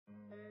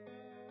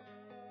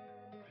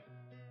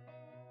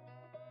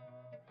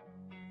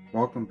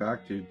welcome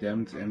back to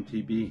Dem's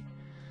MTB.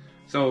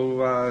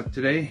 So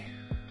today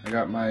I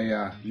got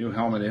my new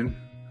helmet in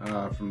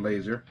from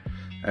Lazer.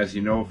 As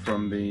you know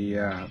from the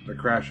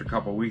crash a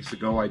couple weeks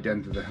ago, I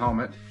dented the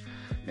helmet,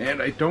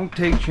 and I don't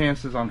take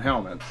chances on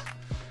helmets.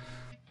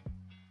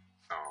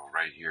 So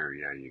right here,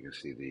 yeah, you can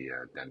see the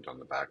dent on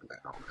the back of the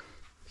helmet.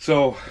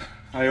 So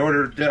I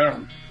ordered,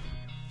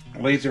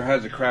 Lazer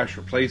has a crash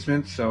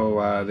replacement,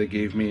 so they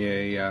gave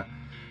me a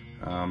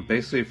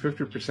basically a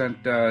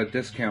 50%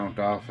 discount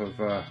off of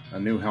a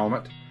new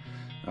helmet.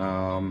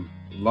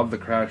 Love the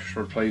crash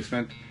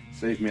replacement,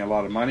 saved me a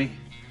lot of money.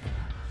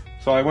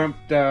 So I went,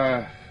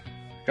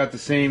 got the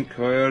same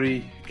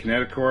Coyote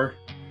KinetiCore,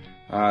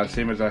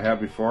 same as I had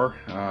before.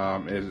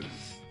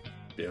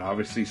 It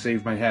obviously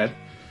saved my head.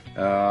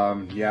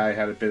 Yeah, I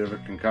had a bit of a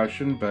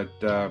concussion, but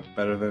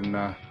better than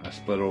a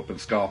split open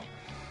skull.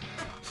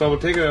 So we'll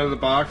take it out of the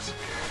box.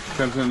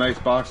 Comes in a nice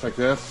box like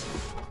this.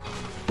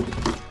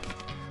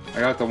 I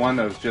got the one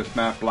that was just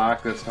matte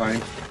black this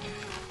time.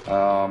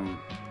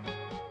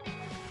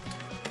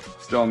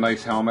 Still a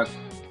nice helmet.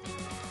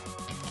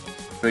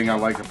 Thing I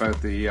like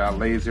about the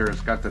Lazer, it's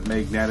got the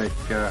magnetic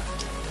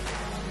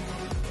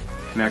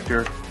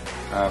connector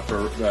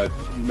for the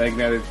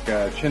magnetic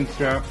chin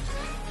strap.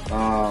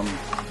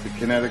 The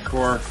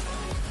KinetiCore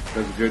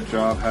does a good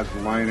job, has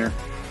the liner.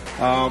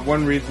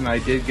 One reason I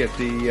did get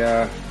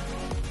the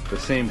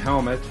same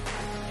helmet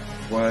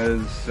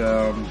was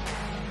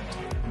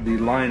the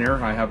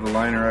liner. I have the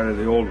liner out of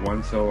the old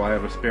one, so I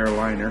have a spare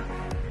liner.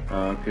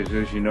 Because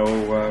as you know,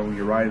 when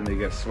you're riding, they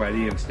get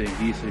sweaty and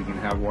stinky, so you can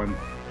have one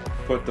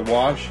put the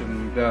wash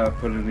and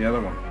put it in the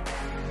other one.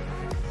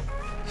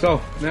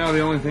 So now the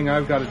only thing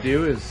I've got to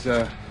do is,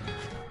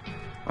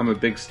 I'm a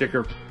big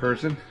sticker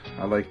person.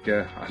 I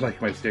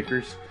like my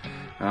stickers,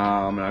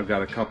 and I've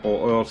got a couple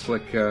oil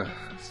slick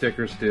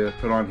stickers to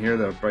put on here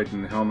that'll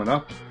brighten the helmet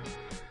up.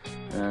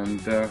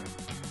 And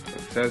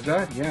besides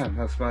that, yeah,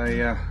 that's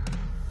my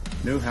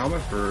new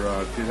helmet for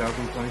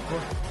 2024.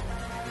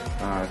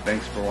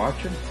 Thanks for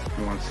watching. If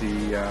you want to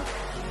see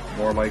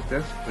more like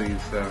this,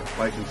 please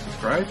like and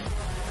subscribe,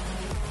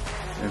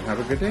 and have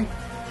a good day.